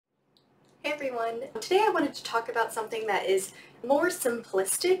everyone! Today I wanted to talk about something that is more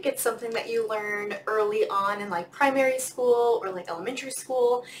simplistic. It's something that you learn early on in like primary school or like elementary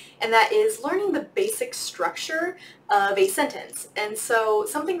school, and that is learning the basic structure of a sentence. And so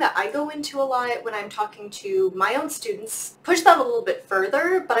something that I go into a lot when I'm talking to my own students, push that a little bit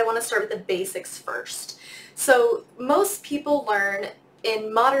further, but I want to start with the basics first. So most people learn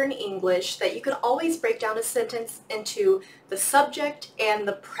in modern English that you can always break down a sentence into the subject and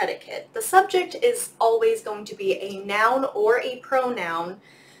the predicate. The subject is always going to be a noun or a pronoun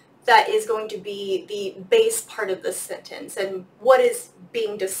that is going to be the base part of the sentence and what is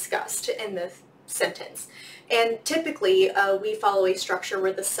being discussed in the sentence. And typically we follow a structure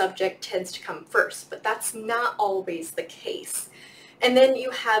where the subject tends to come first, but that's not always the case. And then you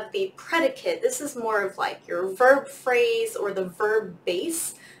have the predicate. This is more of like your verb phrase or the verb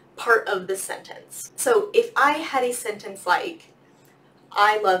base part of the sentence. So if I had a sentence like,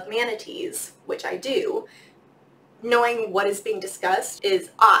 I love manatees, which I do, knowing what is being discussed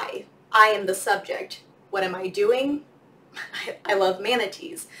is I am the subject. What am I doing? I love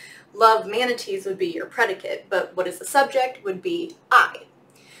manatees. Love manatees would be your predicate, but what is the subject would be I.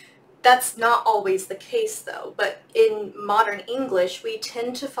 That's not always the case though, but in modern English we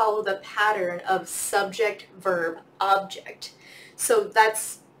tend to follow the pattern of subject, verb, object. So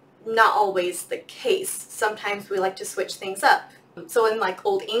that's not always the case. Sometimes we like to switch things up. So in like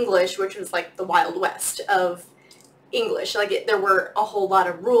Old English, which was like the Wild West of English, there were a whole lot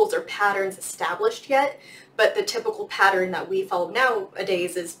of rules or patterns established yet, but the typical pattern that we follow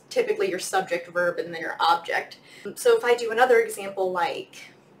nowadays is typically your subject, verb, and then your object. So if I do another example like,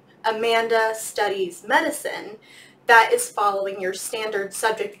 Amanda studies medicine, that is following your standard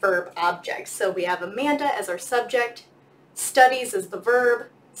subject, verb, object. So we have Amanda as our subject, studies as the verb,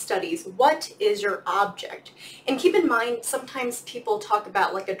 studies what is your object. And keep in mind, sometimes people talk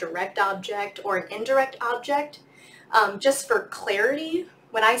about like a direct object or an indirect object. Just for clarity,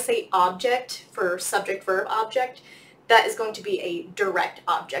 when I say object for subject, verb, object, that is going to be a direct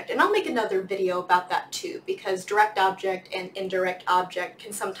object. And I'll make another video about that too, because direct object and indirect object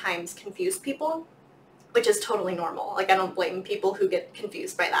can sometimes confuse people, which is totally normal. Like, I don't blame people who get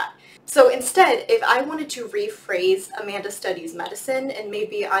confused by that. So instead, if I wanted to rephrase Amanda studies medicine, and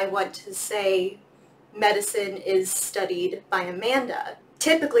maybe I want to say medicine is studied by Amanda,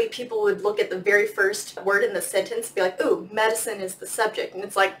 typically people would look at the very first word in the sentence and be like, ooh, medicine is the subject. And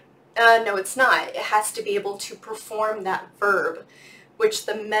it's like, no, it's not. It has to be able to perform that verb, which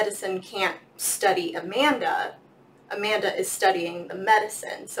the medicine can't study Amanda. Amanda is studying the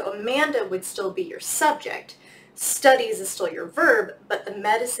medicine. So Amanda would still be your subject. Studies is still your verb, but the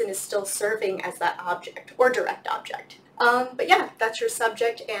medicine is still serving as that object or direct object. But yeah, that's your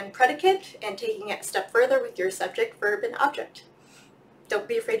subject and predicate, and taking it a step further with your subject, verb, and object. Don't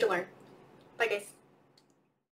be afraid to learn. Bye guys.